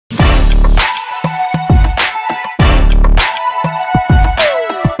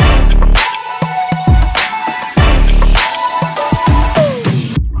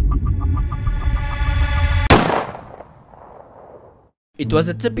It was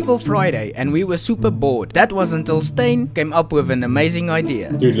a typical Friday and we were super bored. That was until Stain came up with an amazing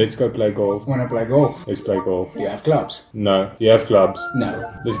idea. Dude, let's go play golf. Wanna play golf? Let's play golf. You have clubs? No. You have clubs? No.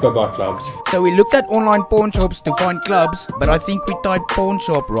 Let's go buy clubs. So we looked at online pawn shops to find clubs, but I think we typed pawn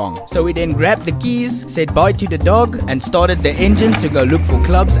shop wrong. So we then grabbed the keys, said bye to the dog, and started the engine to go look for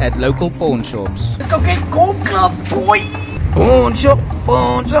clubs at local pawn shops. Let's go get golf clubs, boy! Pawn shop,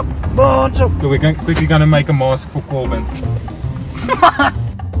 pawn shop, pawn shop. So we're quickly gonna make a mask for Corbin.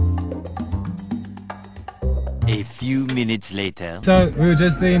 A few minutes later. So we were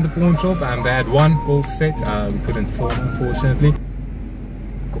just there in the pawn shop and they had one golf set. We couldn't afford, unfortunately.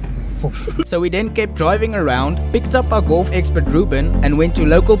 So we then kept driving around, picked up our golf expert Ruben, and went to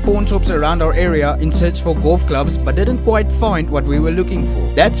local pawn shops around our area in search for golf clubs, but didn't quite find what we were looking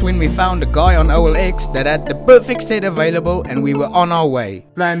for. That's when we found a guy on OLX that had the perfect set available and we were on our way.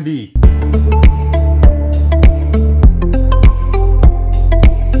 Plan B.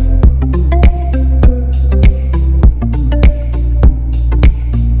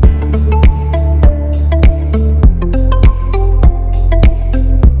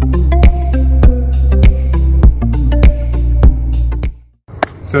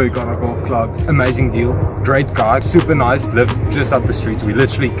 So we got our golf clubs, amazing deal, great guy, super nice, lived just up the street. We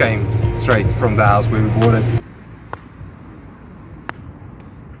literally came straight from the house where we bought it.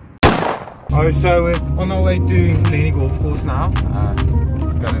 Oh, so we're on our way to Lenny Golf Course now.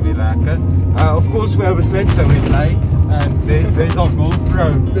 It's gonna be lekker. Of course we overslept, so we're late. And there's our golf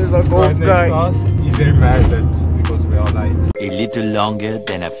pro. There's our golf right next guy. to us. He's very mad because we are late. A little longer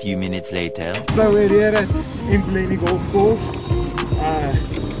than a few minutes later. So we're here at Lenny Golf Course.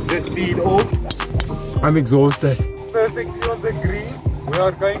 Just teed off. I'm exhausted. Perfectly on the green. We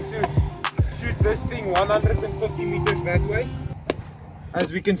are going to shoot this thing 150 meters that way. As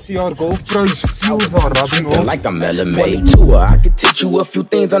we can see, our golf pro's skills are rubbing off. Like I'm LMA tour, I can teach you a few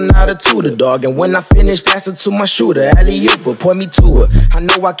things. I'm not a tutor, dog. And when I finish, pass it to my shooter, alley-ooper, point me to her. I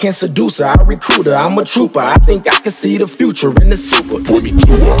know I can seduce her, I recruit her. I'm a trooper. I think I can see the future in the super. Point me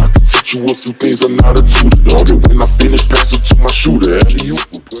to her, I can teach you a few things. I'm not a tutor, dog. And when I finish, pass it to my shooter,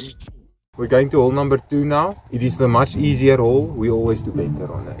 alley-ooper, point me to her. We're going to hole number 2 now. It is the much easier hole. We always do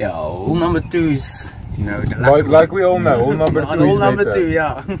better on it. Yeah, hole number 2 is, you know, the like we all know, hole number 2 is hole number better. 2,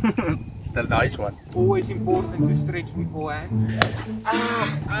 yeah. It's the nice one. Always important to stretch beforehand.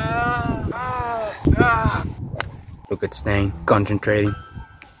 Look at Stain, concentrating,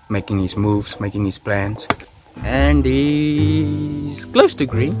 making his moves, making his plans. And he's close to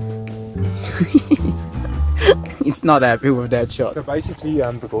green. He's not happy with that shot. So basically,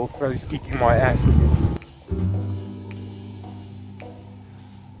 the golf pro is kicking my ass.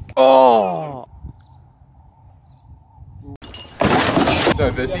 Oh! So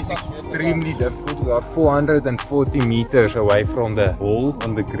this is extremely difficult. We are 440 meters away from the hole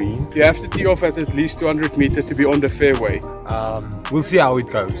on the green. You have to tee off at least 200 meters to be on the fairway. We'll see how it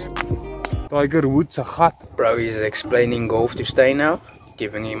goes. Tiger Woods a gat. Bro is explaining golf to Stain now,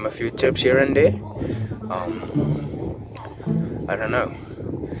 giving him a few tips here and there. I don't know.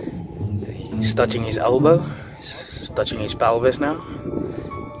 He's touching his elbow, he's touching his pelvis now.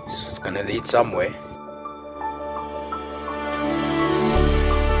 It's gonna lead somewhere.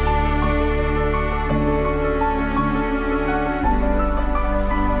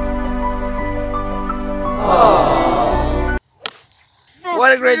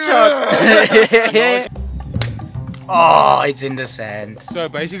 What a great shot! Oh, it's in the sand. So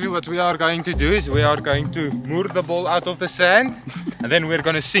basically what we are going to do is we are going to moor the ball out of the sand and then we're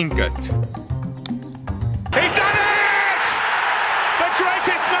going to sink it. He's done it! The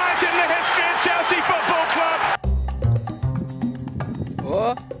greatest night in the history of Chelsea Football Club!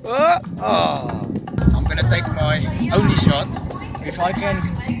 I'm gonna take my only shot. If I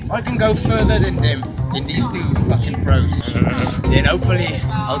can go further than them, than these two fucking pros, then hopefully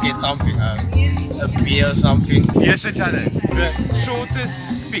I'll get something home. A beer or something. Here's the challenge. The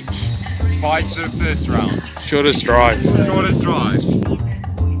shortest pitch buys the first round. Shortest drive. Shortest drive.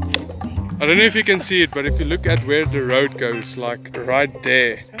 I don't know if you can see it, but if you look at where the road goes, like right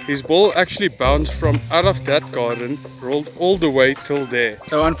there, his ball actually bounced from out of that garden, rolled all the way till there.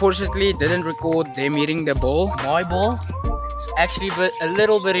 So unfortunately didn't record them hitting the ball. My ball is actually a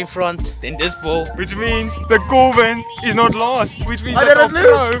little bit in front than this ball. Which means the Corbin is not lost. Which means I that didn't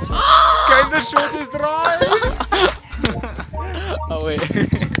our lose. pro gave the shortest drive. Oh wait.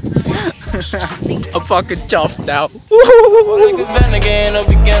 I'm fucking chuffed now. Like a Vanagon, a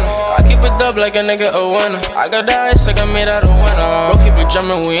beginner. I keep it up like a nigga a winner. I got the ice like I made out of winter. Bro, keep it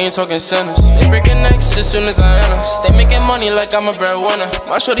drumming, we ain't talking sinners. They breaking necks as soon as I enter. Stay making money like I'm a breadwinner.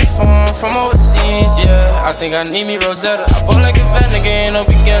 My shorty from overseas, yeah. I think I need me Rosetta. I bought like a Vanagon,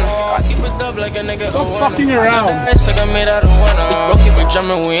 dub like a nigga. Stop fucking around. It's like I made out of winner. Bro, keep it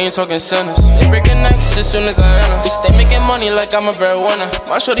drumming, we ain't talking sinners. They breaking necks as soon as I enter. Stay making money like I'm a breadwinner.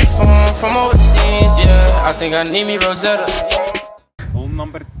 My shorty from overseas, yeah. I think I need me Rosetta. Hole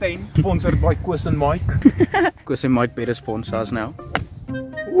number 10, sponsored by Koos and Mike. Koos and Mike better sponsor us now.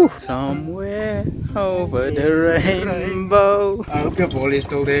 Ooh. Somewhere over the rainbow. I hope your ball is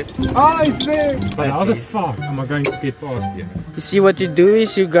still there. Ah, it's there! But how the fuck am I going to get past here? You see, what you do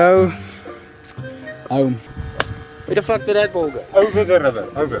is you go home. Where the fuck did that ball go? Over the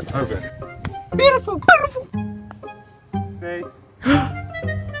river, over. Beautiful, beautiful! Safe.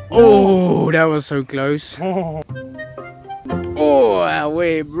 Oh, that was so close. Oh,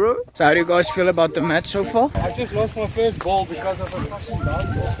 away, bro. So how do you guys feel about the match so far? I just lost my first ball because of a fucking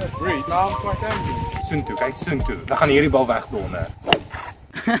downforce that breed. Now I'm quite angry. Soon toe, kijk, soon toe. Dan gaan hierdie bal wegdonne.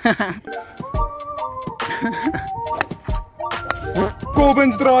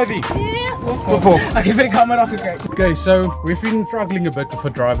 Corbin's driving. Ek het vir die kamera gekyk. Okay, so we've been struggling a bit for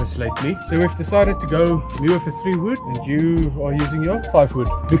drivers lately. So we've decided to go me with a 3 wood and you are using your 5 wood.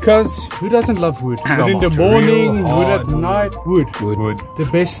 Because who doesn't love wood? Wood in the morning, wood at night, wood. The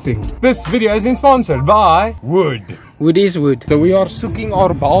best thing. This video has been sponsored by Wood. Wood is wood. So we are soeking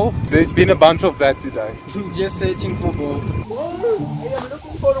our ball. There's been a bunch of that today. Just searching for balls. I am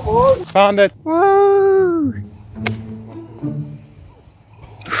looking for a ball. Found it. Woo!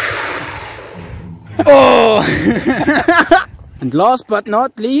 Oh! And last but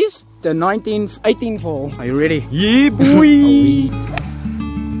not least, the 18th hole. Are you ready? Yeah, boy!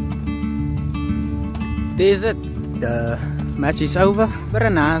 There's it. The match is over.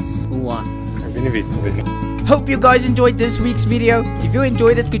 Very nice. Who won? Ek weet nie wie. Hope you guys enjoyed this week's video. If you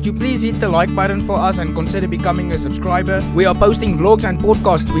enjoyed it, could you please hit the like button for us and consider becoming a subscriber. We are posting vlogs and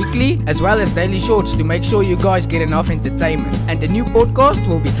podcasts weekly, as well as daily shorts to make sure you guys get enough entertainment. And the new podcast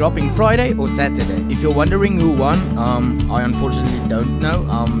will be dropping Friday or Saturday. If you're wondering who won, I unfortunately don't know.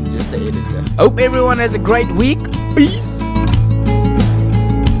 I'm just the editor. Hope everyone has a great week. Peace!